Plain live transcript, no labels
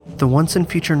The Once and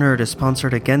Future Nerd is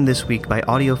sponsored again this week by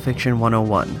Audio Fiction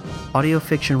 101. Audio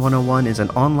Fiction 101 is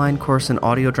an online course in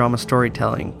audio drama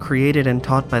storytelling, created and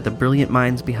taught by the brilliant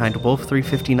minds behind Wolf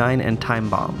 359 and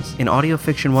Time Bombs. In Audio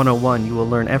Fiction 101, you will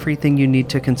learn everything you need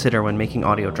to consider when making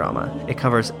audio drama. It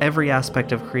covers every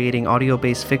aspect of creating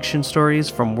audio-based fiction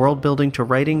stories, from world building to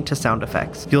writing to sound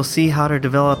effects. You'll see how to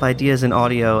develop ideas in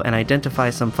audio and identify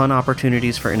some fun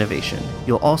opportunities for innovation.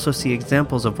 You'll also see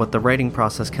examples of what the writing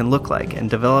process can look like and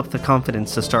develop the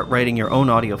confidence to start writing your own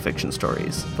audio fiction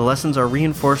stories. The lessons are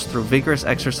reinforced through vigorous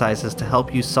exercises to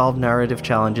help you solve narrative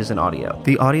challenges in audio.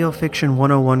 The Audio Fiction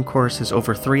 101 course is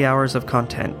over 3 hours of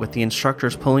content, with the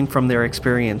instructors pulling from their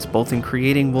experience both in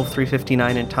creating Wolf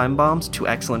 359 and Time Bombs, two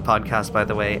excellent podcasts by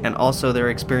the way, and also their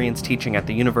experience teaching at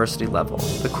the university level.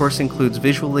 The course includes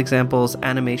visual examples,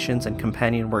 animations, and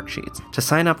companion worksheets. To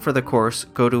sign up for the course,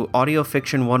 go to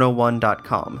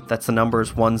audiofiction101.com. That's the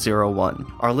numbers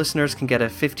 101. Our listeners can get a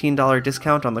 $15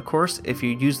 discount on the course if you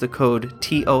use the code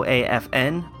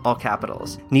TOAFN, all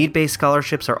capitals. Need-based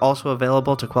scholarships are also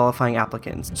available to qualifying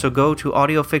applicants, so go to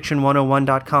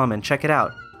audiofiction101.com and check it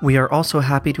out. We are also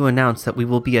happy to announce that we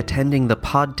will be attending the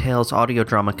Podtails Audio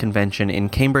Drama Convention in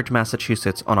Cambridge,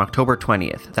 Massachusetts on October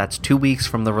 20th. That's 2 weeks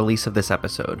from the release of this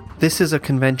episode. This is a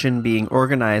convention being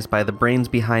organized by the brains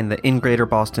behind the In Greater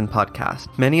Boston podcast.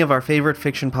 Many of our favorite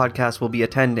fiction podcasts will be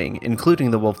attending,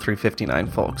 including the Wolf 359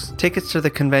 folks. Tickets to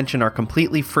the convention are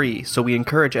completely free, so we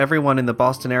encourage everyone in the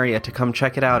Boston area to come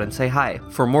check it out and say hi.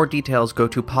 For more details, go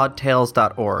to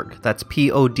podtails.org. That's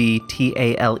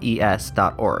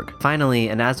podtales.org. Finally,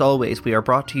 and as always, we are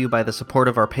brought to you by the support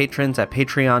of our patrons at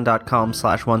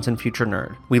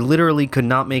patreon.com/onceandfuturenerd. We literally could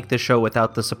not make this show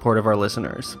without the support of our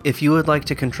listeners. If you would like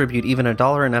to contribute even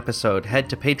 $1 an episode, head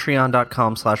to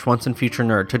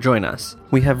patreon.com/onceandfuturenerd to join us.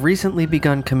 We have recently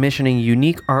begun commissioning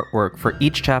unique artwork for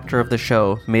each chapter of the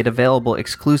show, made available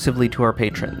exclusively to our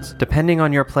patrons. Depending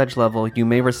on your pledge level, you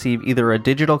may receive either a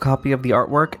digital copy of the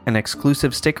artwork, an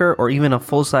exclusive sticker, or even a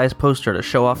full-size poster to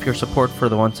show off your support for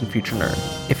the Once and Future Nerd.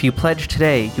 If you pledge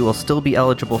today, you will still be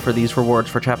eligible for these rewards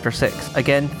for Chapter 6.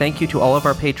 Again, thank you to all of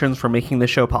our patrons for making this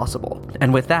show possible.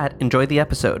 And with that, enjoy the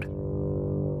episode.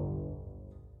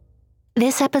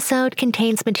 This episode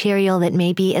contains material that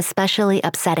may be especially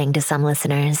upsetting to some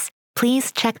listeners.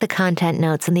 Please check the content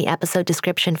notes in the episode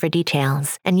description for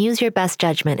details, and use your best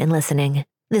judgment in listening.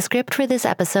 The script for this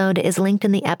episode is linked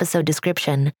in the episode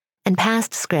description, and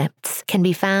past scripts can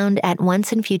be found at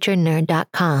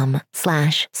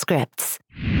onceandfuturenerd.com/scripts.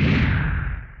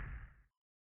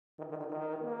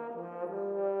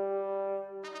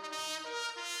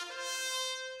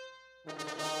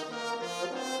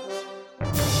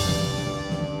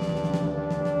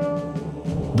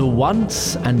 The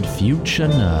Once and Future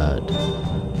Nerd.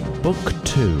 Book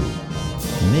 2.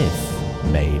 Myth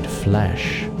Made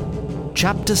Flesh.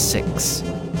 Chapter 6.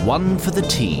 One for the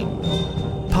Team.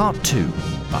 Part 2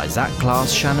 by Zach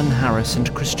Glass, Shannon Harris,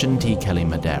 and Christian T. Kelly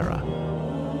Madera.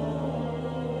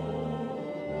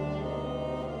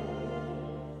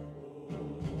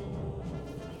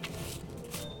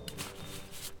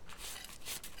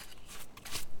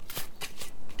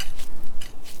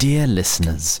 Dear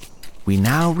listeners, we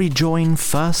now rejoin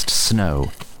First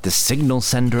Snow, the signal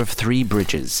sender of Three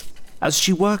Bridges, as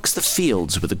she works the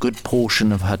fields with a good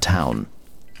portion of her town.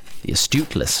 The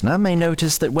astute listener may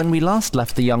notice that when we last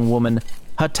left the young woman,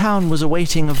 her town was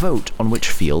awaiting a vote on which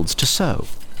fields to sow.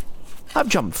 I've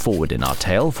jumped forward in our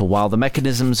tale, for while the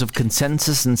mechanisms of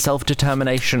consensus and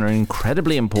self-determination are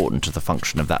incredibly important to the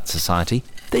function of that society,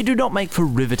 they do not make for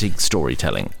riveting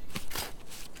storytelling.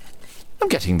 I'm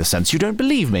getting the sense you don't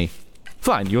believe me.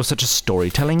 Fine, you're such a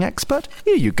storytelling expert.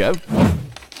 Here you go.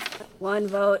 One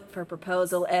vote for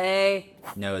Proposal A.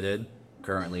 Noted.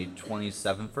 Currently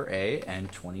 27 for A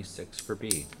and 26 for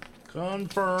B.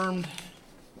 Confirmed.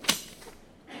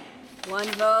 One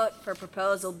vote for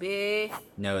Proposal B.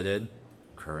 Noted.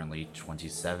 Currently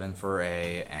 27 for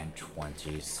A and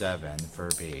 27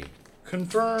 for B.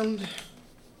 Confirmed.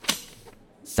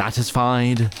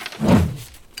 Satisfied?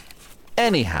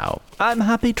 Anyhow, I'm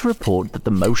happy to report that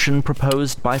the motion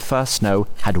proposed by First Snow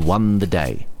had won the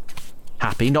day.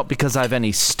 Happy not because I've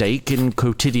any stake in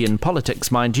quotidian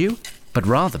politics, mind you, but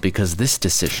rather because this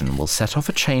decision will set off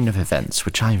a chain of events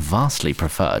which I vastly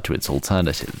prefer to its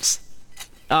alternatives.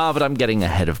 But I'm getting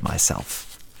ahead of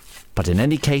myself. But in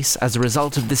any case, as a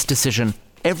result of this decision,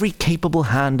 every capable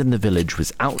hand in the village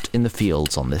was out in the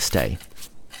fields on this day.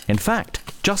 In fact,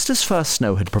 just as First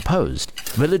Snow had proposed,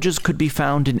 villagers could be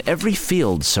found in every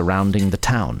field surrounding the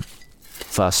town.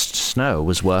 First Snow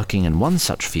was working in one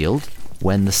such field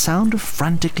when the sound of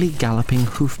frantically galloping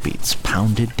hoofbeats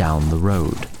pounded down the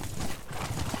road.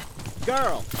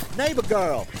 girl! Neighbor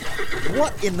girl!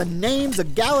 What in the names of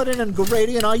Galadin and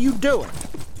Garadian are you doing?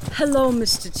 Hello,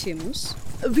 Mr. Timus.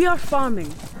 We are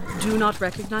farming. Do you not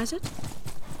recognize it?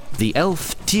 The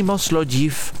elf Timos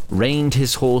Lodjif reined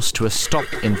his horse to a stop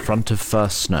in front of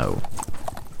First Snow.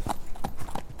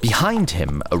 Behind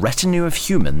him, a retinue of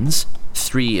humans,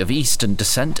 3 of Eastern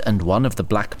descent and 1 of the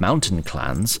Black Mountain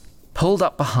clans, pulled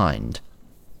up behind.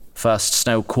 First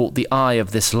Snow caught the eye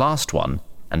of this last one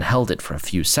and held it for a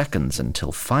few seconds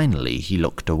until finally he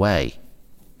looked away.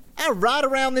 I ride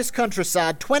around this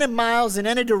countryside 20 miles in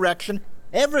any direction.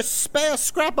 Every spare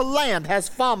scrap of land has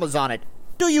farmers on it.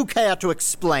 Do you care to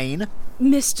explain?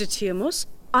 Mr. Timus,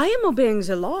 I am obeying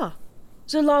the law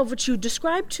which you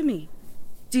described to me.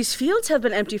 These fields have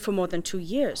been empty for more than 2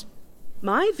 years.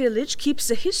 My village keeps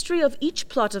the history of each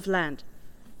plot of land.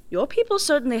 Your people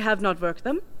certainly have not worked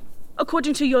them.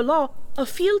 According to your law, a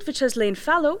field which has lain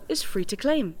fallow is free to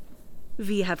claim.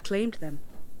 We have claimed them.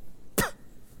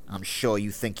 I'm sure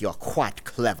you think you're quite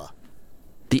clever.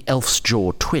 The elf's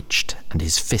jaw twitched and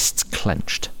his fists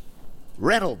clenched.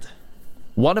 Reynold!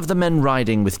 One of the men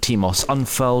riding with Timos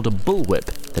unfurled a bullwhip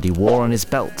that he wore on his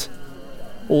belt.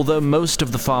 Although most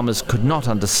of the farmers could not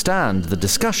understand the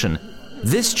discussion,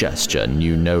 this gesture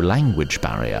knew no language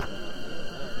barrier.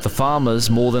 The farmers,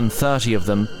 more than 30 of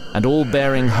them, and all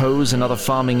bearing hoes and other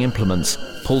farming implements,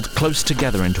 pulled close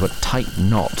together into a tight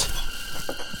knot.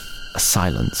 A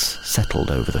silence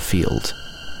settled over the field.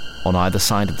 On either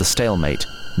side of the stalemate,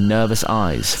 nervous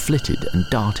eyes flitted and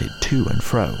darted to and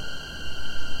fro.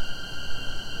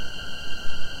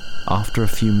 After a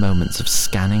few moments of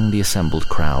scanning the assembled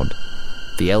crowd,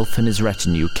 the elf and his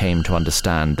retinue came to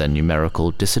understand their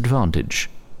numerical disadvantage,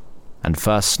 and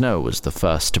First Snow was the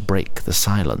first to break the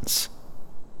silence.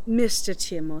 Mr.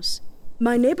 Timus,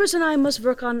 my neighbors and I must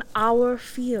work on our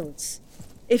fields.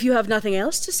 If you have nothing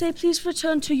else to say, please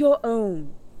return to your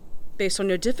own. Based on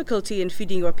your difficulty in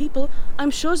feeding your people,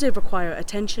 I'm sure they require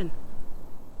attention.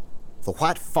 The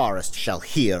White Forest shall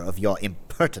hear of your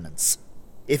impertinence.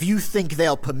 If you think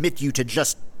they'll permit you to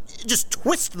just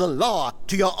twist the law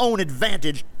to your own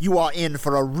advantage, you are in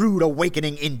for a rude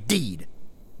awakening indeed.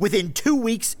 Within 2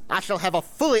 weeks, I shall have a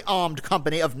fully armed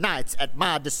company of knights at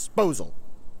my disposal.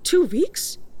 2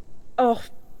 weeks? Oh,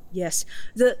 yes.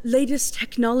 The latest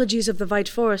technologies of the White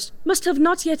Forest must have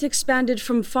not yet expanded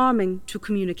from farming to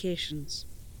communications.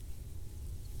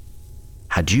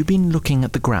 Had you been looking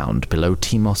at the ground below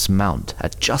Timos Mount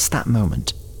at just that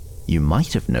moment, you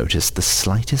might have noticed the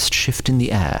slightest shift in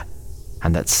the air,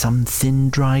 and that some thin,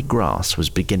 dry grass was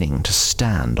beginning to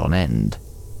stand on end.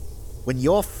 When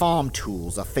your farm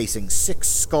tools are facing 6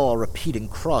 score repeating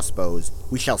crossbows,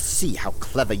 we shall see how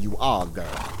clever you are,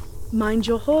 girl. Mind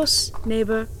your horse,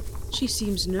 neighbor. She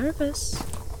seems nervous.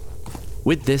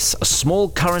 With this, a small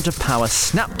current of power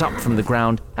snapped up from the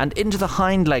ground and into the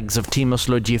hind legs of Timos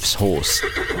Lodjif's horse.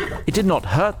 It did not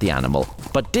hurt the animal,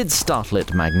 but did startle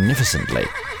it magnificently.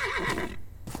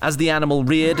 As the animal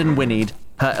reared and whinnied,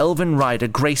 her elven rider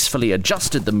gracefully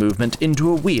adjusted the movement into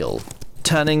a wheel,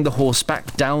 turning the horse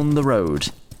back down the road.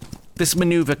 This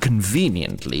maneuver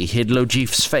conveniently hid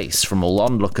Lodjif's face from all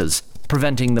onlookers,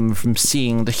 preventing them from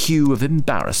seeing the hue of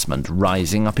embarrassment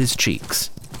rising up his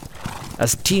cheeks.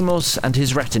 As Timos and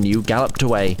his retinue galloped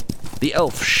away, the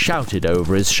elf shouted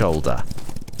over his shoulder.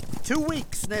 2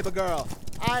 weeks, neighbor girl.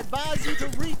 I advise you to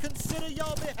reconsider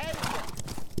your behavior.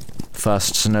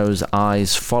 First Snow's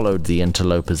eyes followed the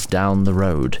interlopers down the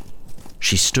road.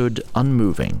 She stood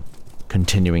unmoving,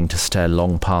 continuing to stare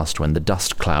long past when the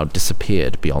dust cloud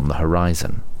disappeared beyond the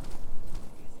horizon.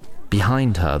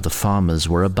 Behind her, the farmers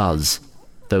were abuzz,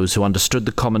 those who understood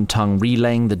the common tongue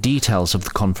relaying the details of the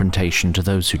confrontation to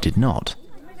those who did not.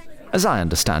 As I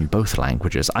understand both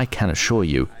languages, I can assure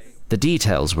you, the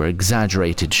details were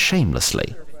exaggerated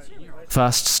shamelessly.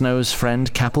 First Snow's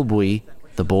friend Capelbui,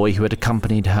 the boy who had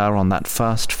accompanied her on that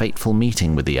first fateful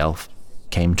meeting with the elf,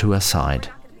 came to her side.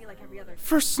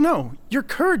 First Snow, your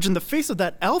courage in the face of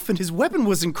that elf and his weapon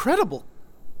was incredible.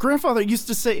 Grandfather used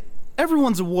to say,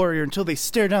 everyone's a warrior until they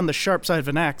stare down the sharp side of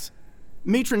an axe.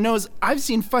 Matron knows I've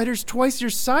seen fighters twice your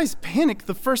size panic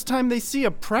the first time they see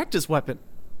a practice weapon.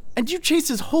 And you chased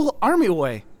his whole army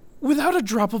away, without a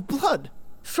drop of blood.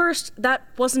 First, that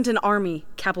wasn't an army,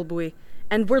 Capelbui,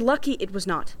 and we're lucky it was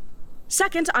not.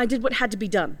 Second, I did what had to be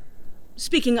done.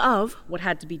 Speaking of what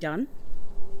had to be done...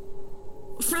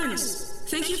 Friends,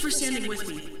 thank you for standing with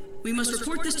me. We must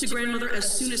report this to Grandmother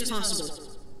as soon as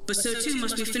possible. But so too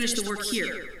must we finish the work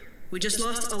here. We just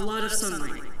lost a lot of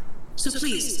sunlight. So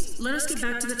please, let us get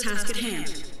back to the task at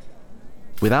hand.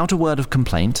 Without a word of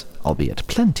complaint, albeit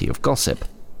plenty of gossip,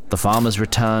 the farmers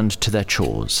returned to their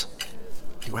chores.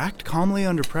 You act calmly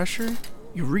under pressure,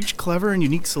 you reach clever and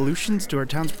unique solutions to our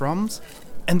town's problems,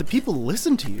 and the people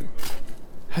listen to you.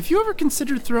 Have you ever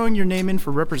considered throwing your name in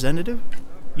for representative?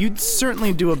 You'd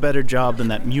certainly do a better job than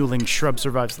that mewling shrub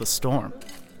survives the storm.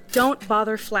 Don't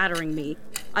bother flattering me.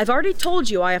 I've already told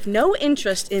you I have no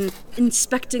interest in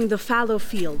inspecting the fallow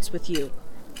fields with you.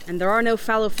 And there are no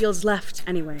fallow fields left,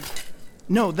 anyway.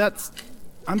 No,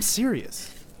 I'm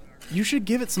serious. You should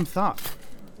give it some thought.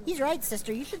 He's right,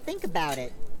 sister. You should think about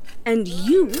it. And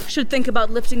you should think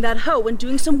about lifting that hoe and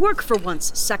doing some work for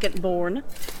once, second-born.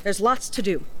 There's lots to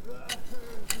do.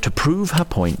 To prove her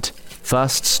point,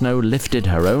 First Snow lifted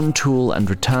her own tool and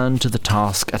returned to the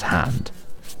task at hand.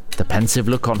 The pensive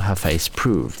look on her face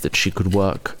proved that she could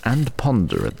work and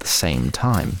ponder at the same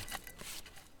time.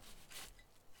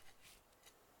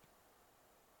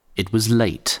 It was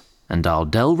late, and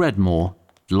Ardell Redmore,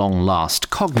 long last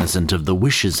cognizant of the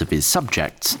wishes of his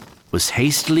subjects, was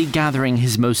hastily gathering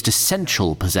his most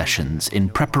essential possessions in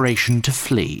preparation to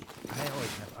flee.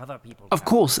 Of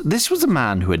course, this was a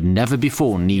man who had never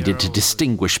before needed to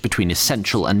distinguish between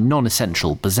essential and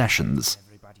non-essential possessions.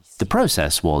 The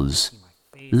process was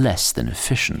less than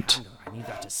efficient. I need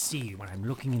that to see when I'm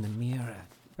looking in the mirror.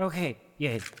 Okay,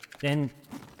 yes, then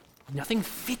nothing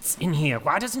fits in here.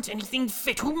 Why doesn't anything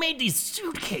fit? Who made these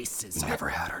suitcases? We never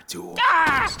had our duel.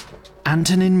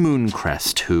 Antonin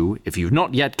Mooncrest, who, if you've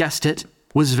not yet guessed it,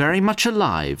 was very much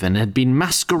alive and had been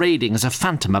masquerading as a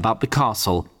phantom about the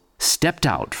castle, stepped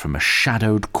out from a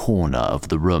shadowed corner of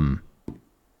the room.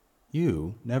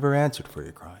 You never answered for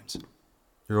your crimes.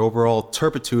 Your overall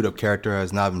turpitude of character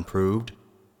has not been proved.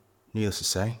 Needless to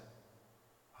say,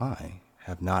 I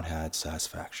have not had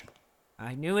satisfaction.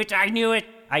 I knew it. I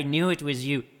knew it was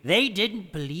you. They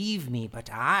didn't believe me,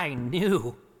 but I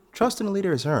knew. Trust in a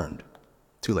leader is earned.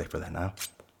 Too late for that now.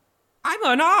 I'm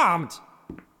unarmed!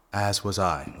 As was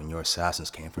I when your assassins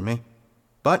came for me.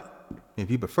 But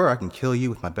if you prefer, I can kill you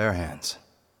with my bare hands.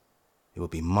 It will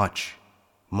be much,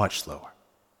 much slower.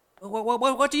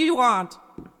 What do you want?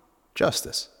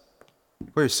 Justice.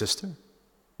 For your sister,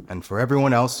 and for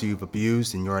everyone else you've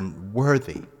abused in your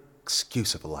unworthy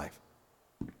excuse of a life.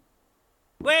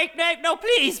 Wait, no,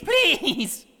 please!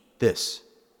 This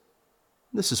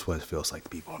is what it feels like to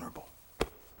be vulnerable.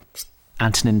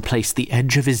 Antonin placed the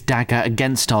edge of his dagger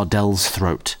against Ardell's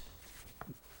throat.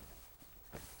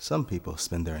 Some people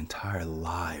spend their entire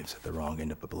lives at the wrong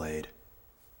end of a blade.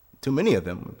 Too many of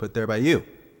them were put there by you.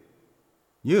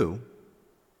 You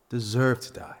deserve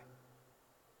to die.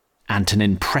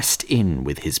 Antonin pressed in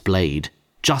with his blade,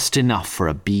 just enough for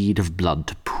a bead of blood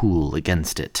to pool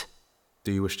against it.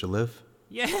 Do you wish to live?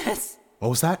 Yes! What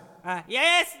was that?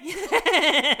 Yes!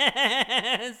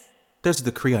 There's a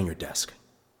decree on your desk.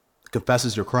 It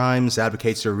confesses your crimes,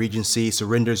 advocates your regency,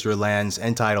 surrenders your lands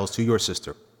and titles to your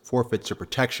sister, forfeits your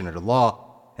protection under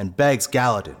law, and begs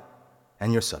Galadin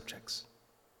and your subjects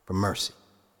for mercy.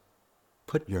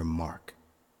 Put your mark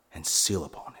and seal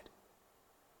upon it.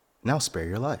 Now spare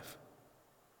your life.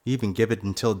 Even give it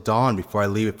until dawn before I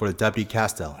leave it for the Deputy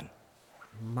Castellan.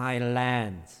 My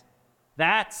lands.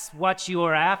 That's what you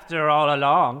were after all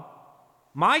along.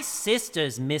 My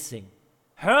sister's missing.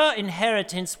 Her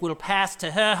inheritance will pass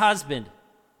to her husband.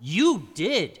 You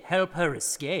did help her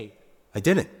escape. I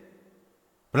didn't.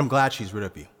 But I'm glad she's rid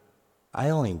of you. I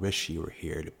only wish she were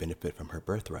here to benefit from her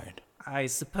birthright. I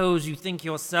suppose you think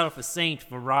yourself a saint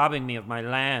for robbing me of my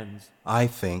lands. I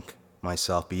think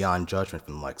myself beyond judgment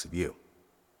from the likes of you.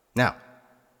 Now,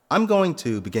 I'm going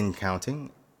to begin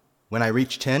counting. When I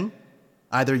reach 10,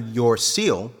 either your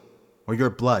seal or your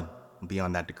blood will be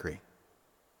on that decree.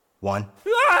 1,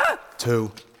 2.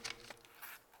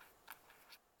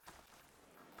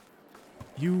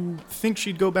 You think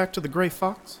she'd go back to the Grey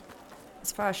Fox?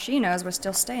 As far as she knows, we're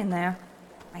still staying there.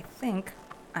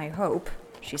 I hope,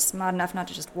 she's smart enough not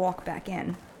to just walk back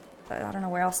in. But I don't know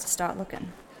where else to start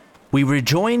looking. We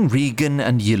rejoin Regan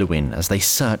and Yilluin as they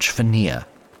search for Nia.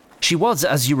 She was,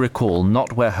 as you recall,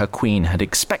 not where her queen had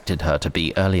expected her to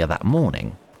be earlier that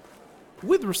morning.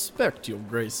 With respect, Your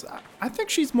Grace, I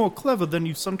think she's more clever than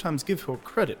you sometimes give her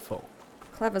credit for.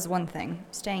 Clever's one thing.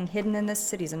 Staying hidden in this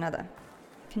city's another.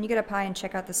 Can you get up high and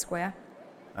check out the square?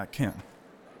 I can.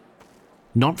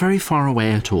 Not very far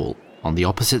away at all, on the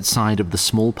opposite side of the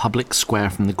small public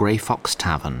square from the Grey Fox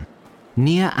Tavern,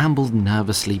 Nia ambled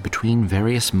nervously between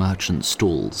various merchant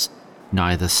stalls,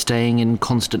 neither staying in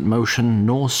constant motion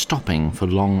nor stopping for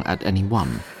long at any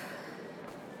one.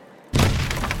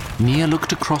 Nia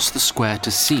looked across the square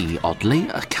to see, oddly,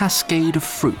 a cascade of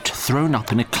fruit thrown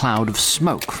up in a cloud of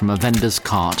smoke from a vendor's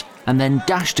cart and then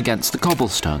dashed against the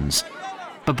cobblestones.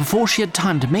 But before she had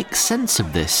time to make sense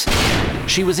of this,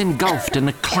 she was engulfed in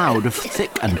a cloud of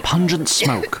thick and pungent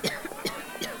smoke.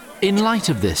 In light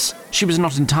of this, she was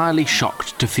not entirely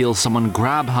shocked to feel someone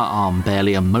grab her arm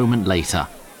barely a moment later.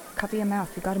 Cover your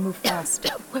mouth, we gotta move fast.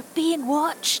 We're being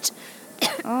watched.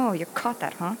 Oh, you caught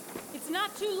that, huh? It's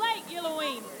not too late,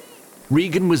 Yellowwing.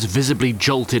 Regan was visibly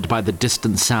jolted by the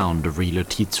distant sound of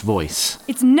Rilotit's voice.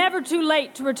 It's never too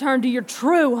late to return to your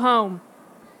true home.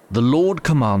 The Lord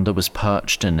Commander was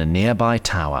perched in a nearby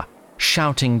tower,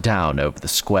 shouting down over the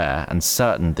square and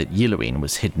certain that Yellowwing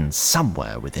was hidden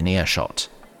somewhere within earshot.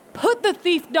 Put the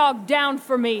thief dog down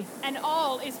for me, and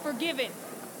all is forgiven.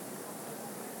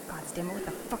 God damn it, what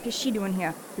the fuck is she doing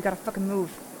here? We gotta fucking move.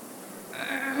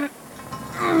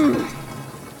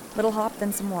 Little hop,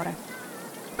 then some water.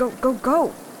 Go, go, go!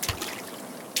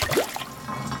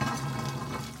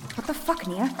 What the fuck,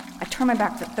 Nia? I turned my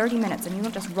back for 30 minutes and you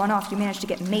don't just run off. You managed to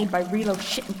get made by Relo's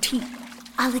shit and teeth.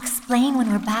 I'll explain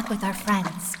when we're back with our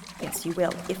friends. Yes, you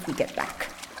will, if we get back.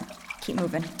 Keep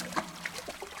moving.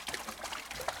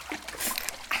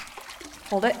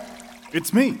 Hold it.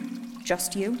 It's me.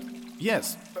 Just you?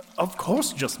 Yes, of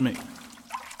course just me.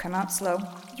 Come out slow.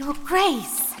 Your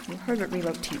Grace! You heard what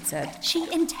Relotit said.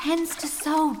 She intends to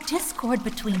sow discord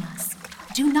between us.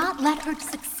 Do not let her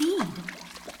succeed.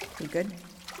 You good?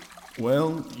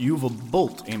 Well, you've a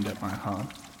bolt aimed at my heart.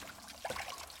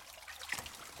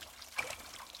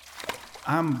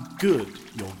 I'm good,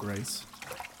 Your Grace.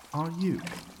 Are you?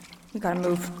 We gotta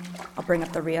move. I'll bring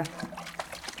up the rear.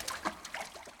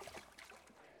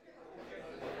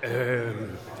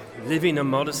 Living a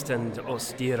modest and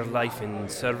austere life in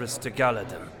service to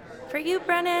Galadin. For you,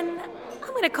 Brennan,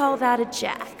 I'm gonna call that a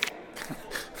jack.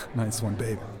 Nice one,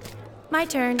 babe. My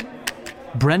turn.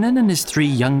 Brennan and his 3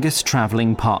 youngest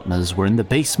traveling partners were in the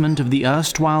basement of the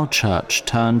erstwhile church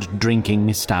turned drinking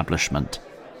establishment.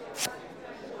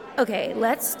 Okay,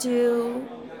 let's do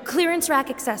clearance rack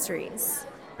accessories.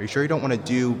 Are you sure you don't want to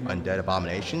do undead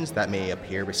abominations that may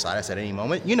appear beside us at any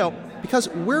moment? You know, because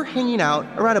we're hanging out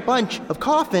around a bunch of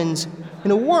coffins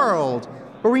in a world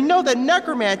where we know that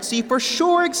necromancy for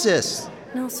sure exists.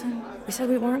 Nelson, we said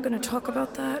we weren't going to talk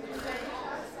about that.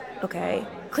 Okay,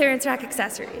 clearance rack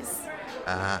accessories.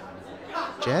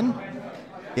 Jen?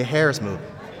 Your hair is moving.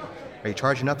 Are you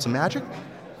charging up some magic?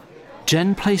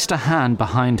 Jen placed a hand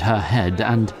behind her head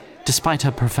and, despite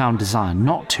her profound desire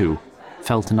not to,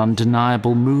 felt an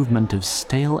undeniable movement of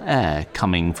stale air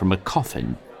coming from a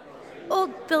coffin.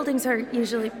 Old buildings are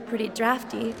usually pretty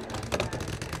drafty.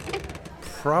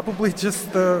 Probably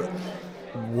just the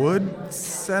wood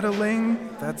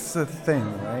settling. That's a thing,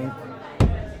 right?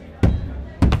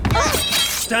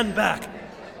 Stand back!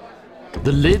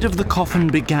 The lid of the coffin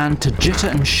began to jitter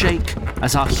and shake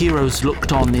as our heroes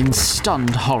looked on in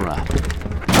stunned horror,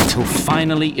 until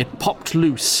finally it popped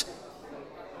loose.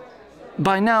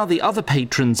 By now, the other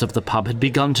patrons of the pub had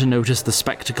begun to notice the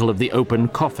spectacle of the open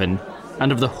coffin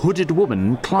and of the hooded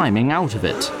woman climbing out of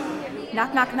it.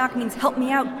 Knock, knock, knock means help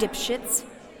me out, dipshits.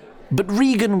 But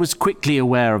Regan was quickly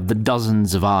aware of the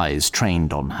dozens of eyes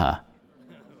trained on her.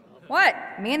 What?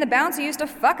 Me and the bouncer used to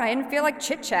fuck and I didn't feel like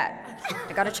chit-chat.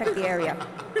 I gotta check the area.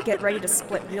 Get ready to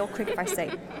split real quick if I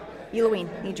say.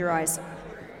 Yellowwing, need your eyes.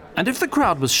 And if the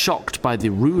crowd was shocked by the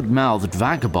rude-mouthed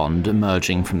vagabond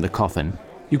emerging from the coffin,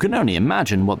 you can only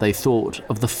imagine what they thought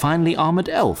of the finely armored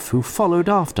elf who followed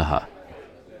after her.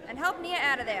 And help Nia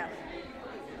out of there.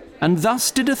 And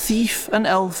thus did a thief, an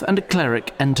elf, and a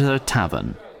cleric enter a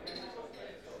tavern.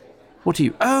 What are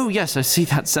you? Oh, yes, I see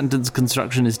that sentence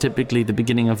construction is typically the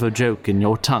beginning of a joke in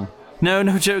your tongue. No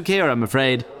joke here, I'm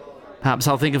afraid. Perhaps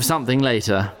I'll think of something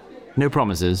later. No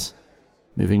promises.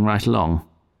 Moving right along.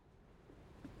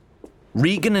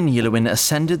 Regan and Yellowwing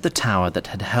ascended the tower that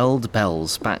had held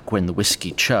bells back when the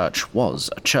Whiskey Church was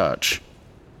a church.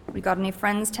 We got any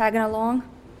friends tagging along?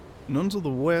 None to the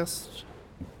west,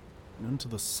 none to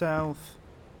the south,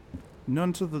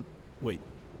 none to the... Wait.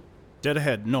 Dead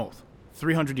ahead, north.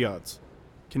 300 yards.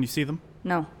 Can you see them?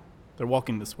 No. They're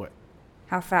walking this way.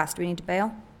 How fast? Do we need to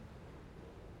bail?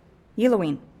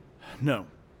 Yellowwing. No.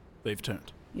 They've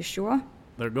turned. You sure?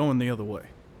 They're going the other way.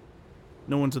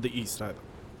 No one to the east either.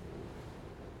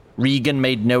 Regan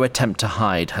made no attempt to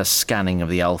hide her scanning of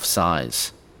the elf's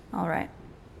eyes. All right.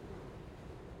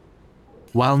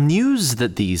 While news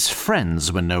that these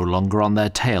friends were no longer on their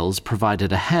tails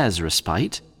provided a hair's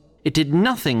respite, it did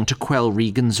nothing to quell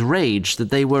Regan's rage that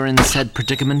they were in said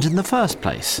predicament in the first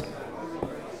place.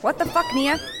 What the fuck,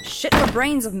 Nia? Shit in the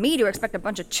brains of me to expect a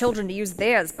bunch of children to use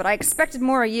theirs, but I expected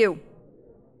more of you.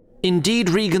 Indeed,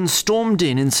 Regan stormed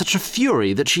in such a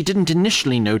fury that she didn't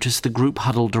initially notice the group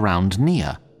huddled around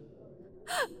Nia.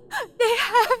 They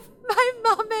have my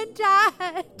mom!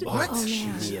 Dad! What? Oh,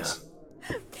 man.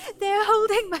 They're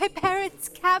holding my parents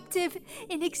captive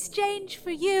in exchange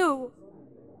for you.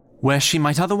 Where she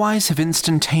might otherwise have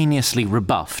instantaneously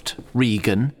rebuffed,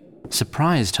 Regan,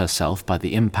 surprised herself by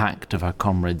the impact of her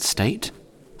comrade's state,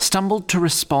 stumbled to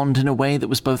respond in a way that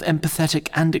was both empathetic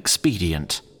and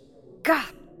expedient.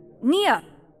 God, Nia!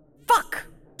 Fuck!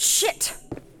 Shit!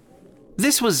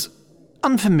 This was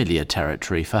unfamiliar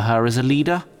territory for her as a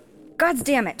leader. God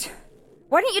damn it.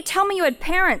 Why didn't you tell me you had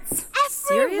parents?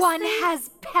 Everyone Seriously? has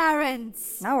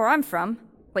parents. Not where I'm from.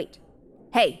 Wait.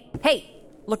 Hey,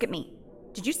 look at me.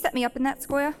 Did you set me up in that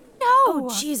square? No!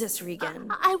 Oh, Jesus, Regan.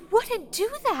 I wouldn't do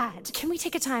that. Can we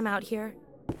take a time out here?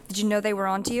 Did you know they were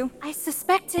onto you? I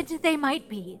suspected they might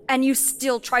be. And you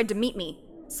still tried to meet me.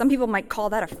 Some people might call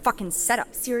that a fucking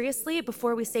setup. Seriously,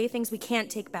 before we say things we can't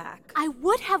take back. I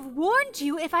would have warned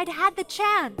you if I'd had the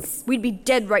chance. We'd be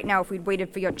dead right now if we'd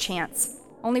waited for your chance.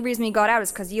 Only reason he got out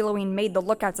is because Elohim made the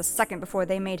lookouts a second before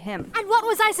they made him. And what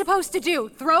was I supposed to do?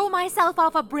 Throw myself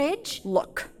off a bridge?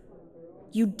 Look,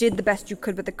 you did the best you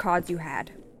could with the cards you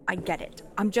had. I get it.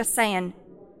 I'm just saying,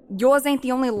 yours ain't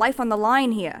the only life on the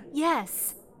line here.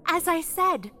 Yes. As I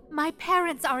said, my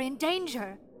parents are in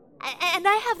danger. And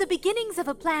I have the beginnings of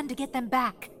a plan to get them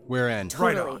back. We're in.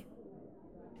 Totally. Right on.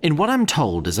 In what I'm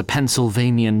told is a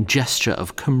Pennsylvanian gesture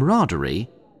of camaraderie,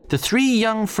 the three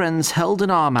young friends held an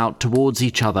arm out towards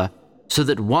each other so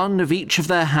that one of each of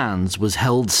their hands was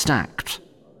held stacked.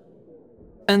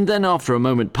 And then after a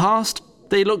moment passed,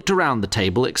 they looked around the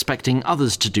table expecting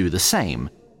others to do the same.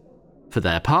 For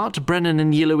their part, Brennan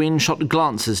and Yellowin shot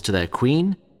glances to their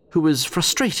queen, who was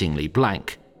frustratingly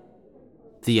blank.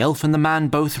 The elf and the man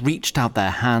both reached out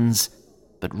their hands,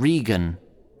 but Regan,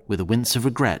 with a wince of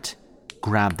regret,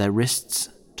 grabbed their wrists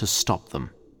to stop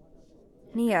them.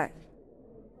 Nia,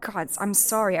 gods, I'm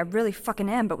sorry, I really fucking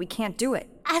am, but we can't do it.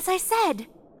 As I said,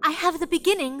 I have the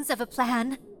beginnings of a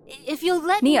plan. If you'll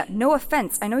let me... Nia, no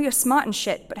offense, I know you're smart and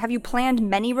shit, but have you planned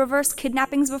many reverse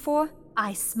kidnappings before?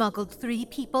 I smuggled 3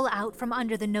 people out from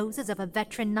under the noses of a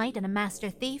veteran knight and a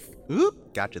master thief.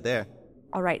 Oop, got you there.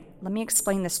 All right, let me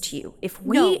explain this to you. If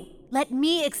we... No, let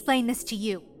me explain this to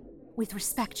you. With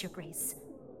respect, Your Grace.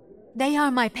 They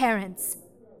are my parents.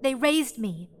 They raised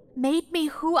me, made me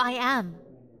who I am.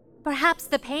 Perhaps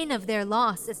the pain of their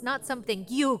loss is not something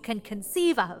you can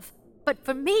conceive of, but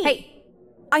for me... Hey,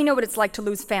 I know what it's like to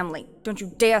lose family. Don't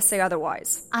you dare say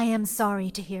otherwise. I am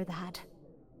sorry to hear that.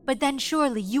 But then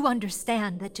surely you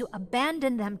understand that to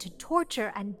abandon them to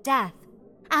torture and death,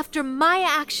 after my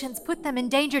actions put them in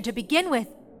danger to begin with,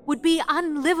 would be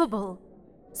unlivable.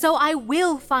 So I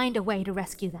will find a way to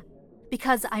rescue them,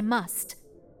 because I must.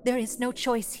 There is no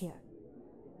choice here.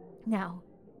 Now,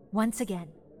 once again,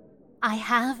 I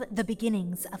have the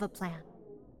beginnings of a plan,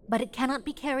 but it cannot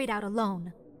be carried out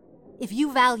alone. If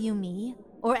you value me,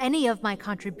 or any of my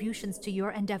contributions to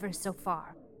your endeavors so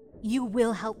far, you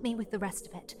will help me with the rest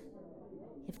of it.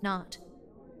 If not,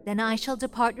 then I shall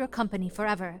depart your company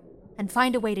forever, and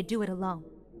find a way to do it alone.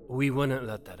 We wouldn't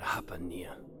let that happen,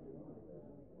 Nia.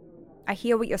 I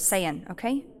hear what you're saying,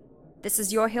 okay? This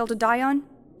is your hill to die on?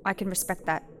 I can respect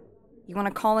that. You want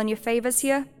to call in your favors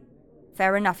here?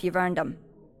 Fair enough, you've earned them.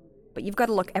 But you've got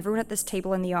to look everyone at this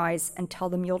table in the eyes and tell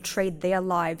them you'll trade their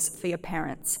lives for your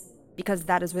parents, because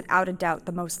that is without a doubt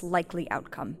the most likely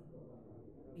outcome.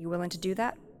 Are you willing to do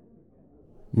that?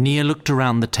 Nia looked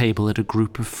around the table at a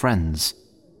group of friends,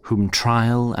 whom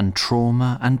trial and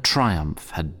trauma and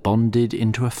triumph had bonded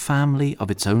into a family of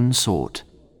its own sort,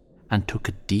 and took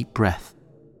a deep breath.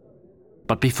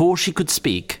 But before she could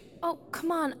speak... Oh,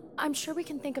 come on. I'm sure we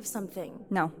can think of something.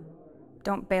 No.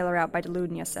 Don't bail her out by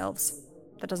deluding yourselves.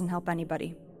 That doesn't help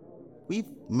anybody. We've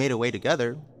made a way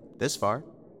together, this far.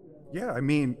 Yeah, I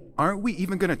mean, aren't we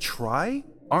even gonna try?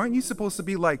 Aren't you supposed to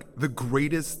be like the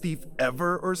greatest thief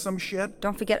ever or some shit?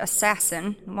 Don't forget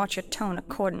assassin, and watch your tone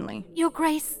accordingly. Your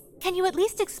Grace, can you at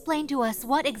least explain to us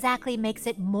what exactly makes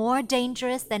it more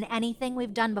dangerous than anything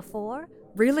we've done before?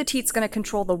 Rila Teet's gonna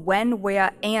control the when,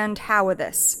 where, and how of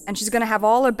this, and she's gonna have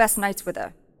all her best knights with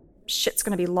her. Shit's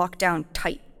gonna be locked down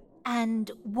tight.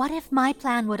 And what if my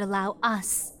plan would allow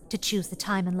us to choose the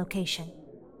time and location?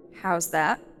 How's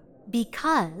that?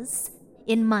 Because,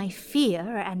 in my fear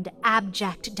and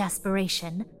abject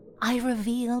desperation, I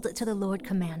revealed to the Lord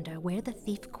Commander where the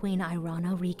Thief Queen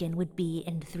Irana Regan would be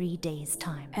in 3 days'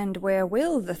 time. And where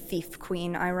will the Thief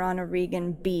Queen Irana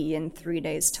Regan be in 3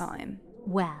 days' time?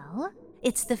 Well,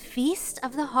 it's the Feast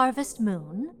of the Harvest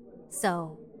Moon,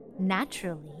 so,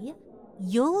 naturally,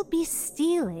 you'll be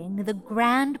stealing the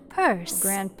Grand Purse. The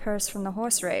Grand Purse from the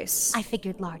horse race. I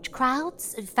figured large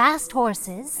crowds, fast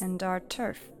horses. And our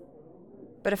turf.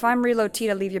 But if I'm reload T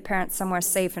to leave your parents somewhere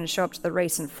safe and show up to the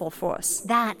race in full force.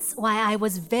 That's why I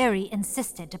was very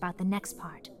insistent about the next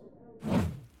part.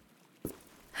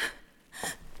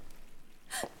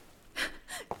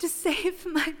 To save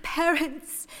my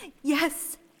parents,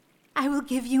 yes, I will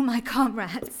give you my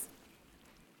comrades.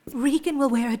 Regan will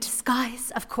wear a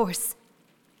disguise, of course.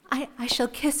 I shall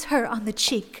kiss her on the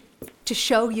cheek to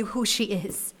show you who she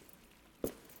is.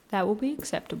 That will be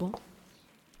acceptable.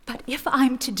 But if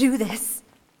I'm to do this,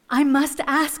 I must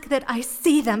ask that I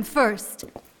see them first,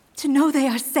 to know they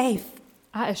are safe.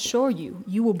 I assure you,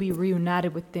 you will be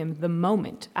reunited with them the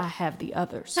moment I have the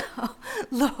others. Oh,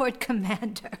 Lord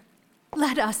Commander,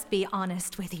 let us be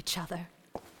honest with each other.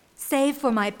 Save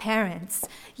for my parents,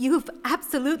 you've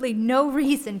absolutely no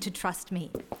reason to trust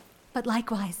me. But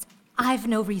likewise, I've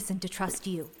no reason to trust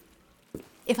you.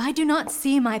 If I do not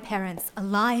see my parents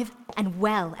alive and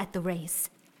well at the race,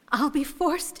 I'll be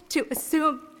forced to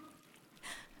assume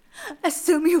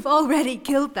you've already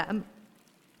killed them.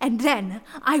 And then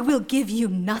I will give you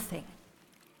nothing.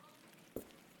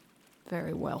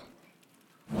 Very well.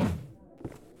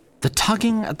 The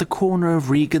tugging at the corner of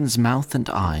Regan's mouth and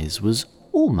eyes was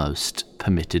almost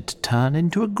permitted to turn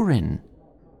into a grin.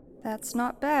 That's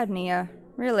not bad, Nia.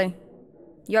 Really.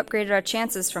 You upgraded our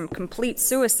chances from complete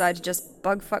suicide to just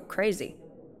bugfuck crazy.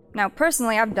 Now,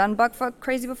 personally, I've done bugfuck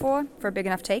crazy before for a big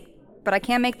enough take, but I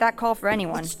can't make that call for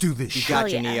anyone. Let's do this shit.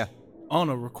 Got you, Nia.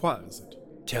 Honor requires it.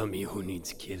 Tell me who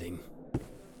needs killing.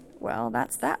 Well,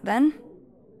 that's that then.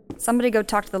 Somebody go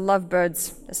talk to the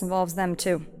lovebirds. This involves them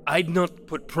too. I'd not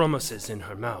put promises in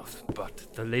her mouth,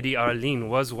 but the Lady Arlene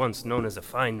was once known as a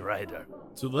fine rider.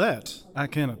 To that, I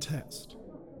can attest.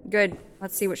 Good.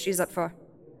 Let's see what she's up for.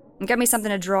 And get me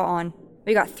something to draw on.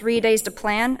 We got 3 days to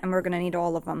plan, and we're gonna need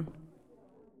all of them.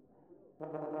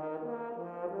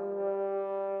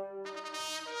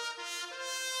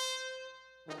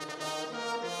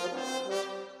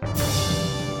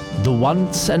 The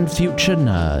Once and Future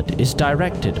Nerd is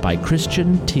directed by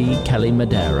Christian T. Kelly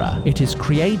Madera. It is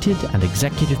created and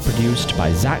executive produced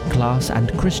by Zach Glass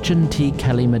and Christian T.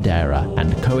 Kelly Madera,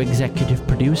 and co-executive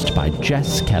produced by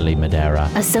Jess Kelly Madera.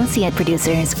 Associate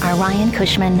producers are Ryan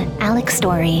Cushman, Alex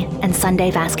Story, and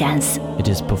Sunday Vasquez. It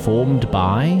is performed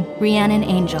by Rhiannon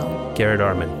Angel, Garrett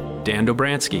Arman, Dan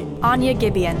Dobransky, Anya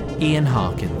Gibeon, Ian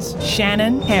Harkins,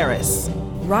 Shannon Harris,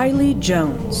 Riley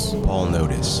Jones, Paul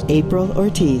Notice, April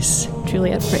Ortiz,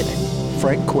 Juliet Prather,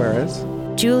 Frank Quarez,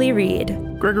 Julie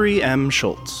Reed, Gregory M.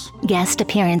 Schultz. Guest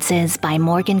appearances by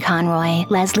Morgan Conroy,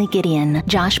 Leslie Gideon,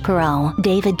 Josh Perot,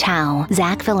 David Tao,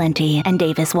 Zach Valenti, and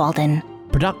Davis Walden.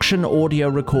 Production audio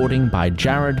recording by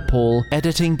Jared Paul.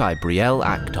 Editing by Brielle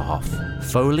Achterhoff.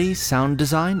 Foley, sound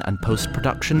design, and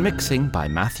post-production mixing by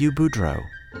Matthew Boudreau.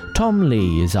 Tom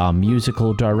Lee is our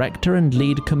musical director and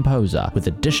lead composer, with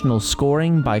additional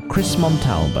scoring by Chris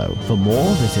Montalbo. For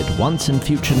more, visit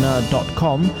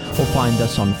onceandfuturenerd.com or find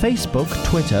us on Facebook,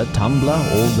 Twitter, Tumblr,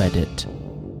 or Reddit.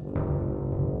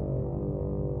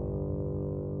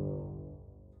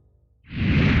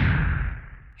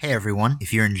 Hey everyone,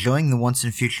 if you're enjoying the Once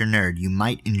and Future Nerd, you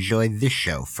might enjoy this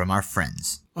show from our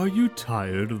friends. Are you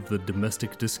tired of the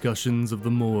domestic discussions of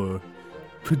the more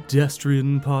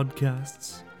pedestrian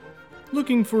podcasts?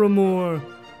 Looking for a more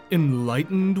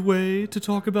enlightened way to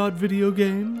talk about video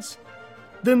games?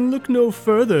 Then look no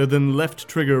further than Left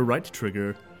Trigger, Right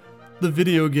Trigger, the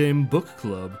video game book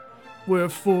club, where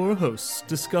 4 hosts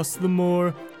discuss the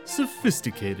more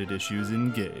sophisticated issues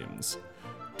in games.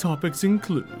 Topics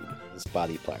include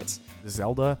body parts,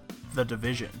 Zelda, The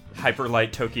Division, Hyper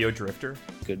Light Tokyo Drifter,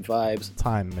 good vibes,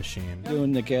 Time Machine,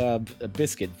 doing the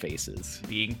biscuit faces,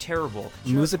 being terrible,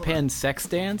 Musapan sex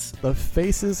dance. The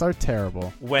faces are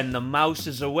terrible. When the mouse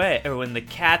is away, or when the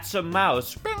cat's a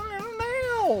mouse.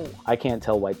 I can't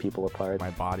tell white people apart.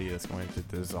 My body is going to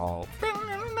dissolve.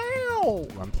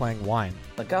 I'm playing wine.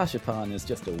 A Gashapon is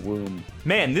just a womb.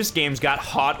 Man, this game's got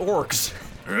hot orcs.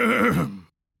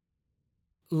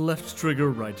 Left Trigger,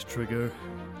 Right Trigger,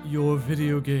 your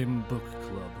video game book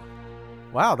club.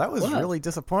 Wow, that was What? really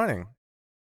disappointing.